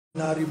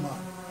ordinary man.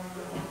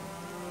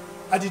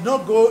 I did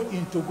not go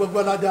into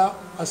Gwagwalada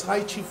as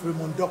High Chief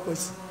Raymond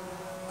Dokwesi.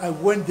 I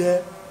went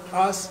there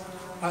as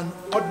an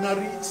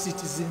ordinary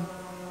citizen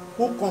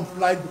who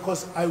complied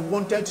because I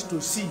wanted to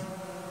see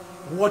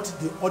what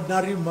the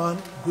ordinary man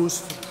goes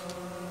through.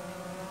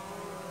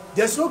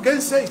 There's no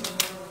gainsaying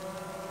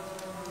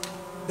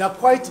that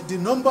quite the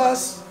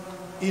numbers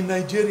in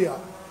Nigeria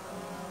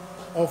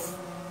of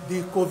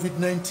the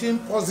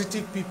COVID-19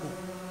 positive people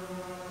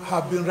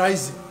have been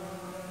rising.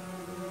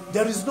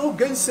 There is no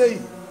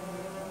gainsaying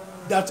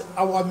that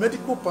our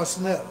medical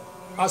personnel,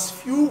 as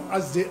few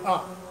as they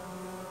are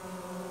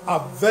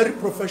very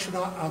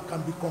professional and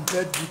can be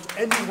compared with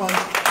anyone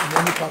in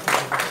any part of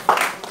the world.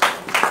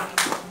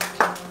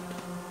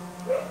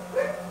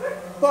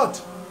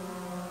 But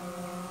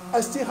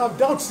I still have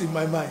doubts in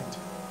my mind.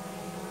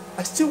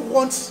 I still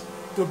want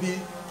to be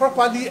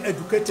properly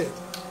educated.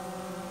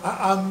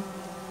 I am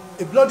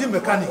a bloody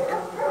mechanic.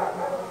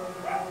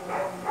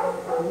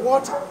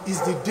 What is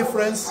the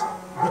difference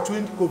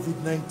between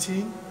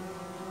COVID-19,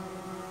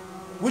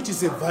 which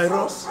is a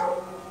virus,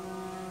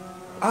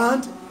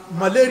 and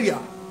malaria,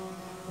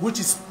 which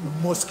is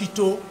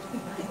mosquito?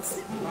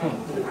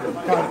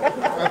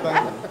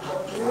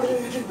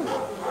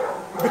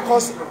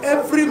 Because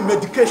every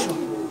medication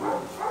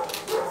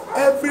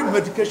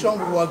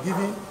we were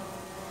giving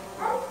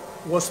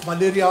was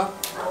malaria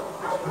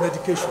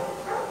medication.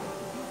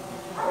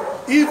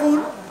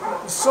 Even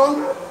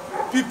some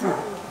people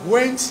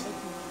went,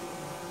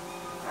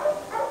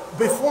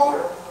 before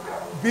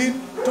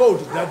being told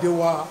that they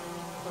were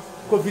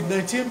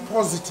COVID-19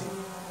 positive,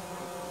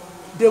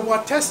 they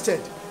were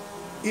tested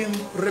in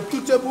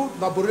reputable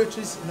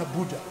laboratories in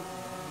Abuja.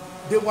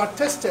 They were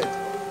tested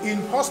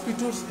in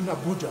hospitals in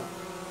Abuja.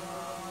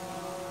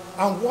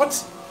 And what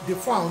they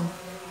found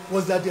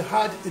was that they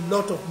had a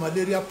lot of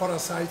malaria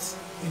parasites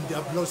in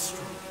their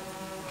bloodstream.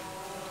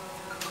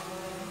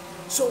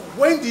 So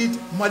when did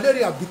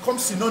malaria become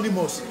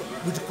synonymous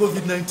with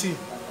COVID-19?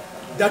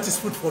 That is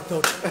food for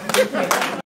thought.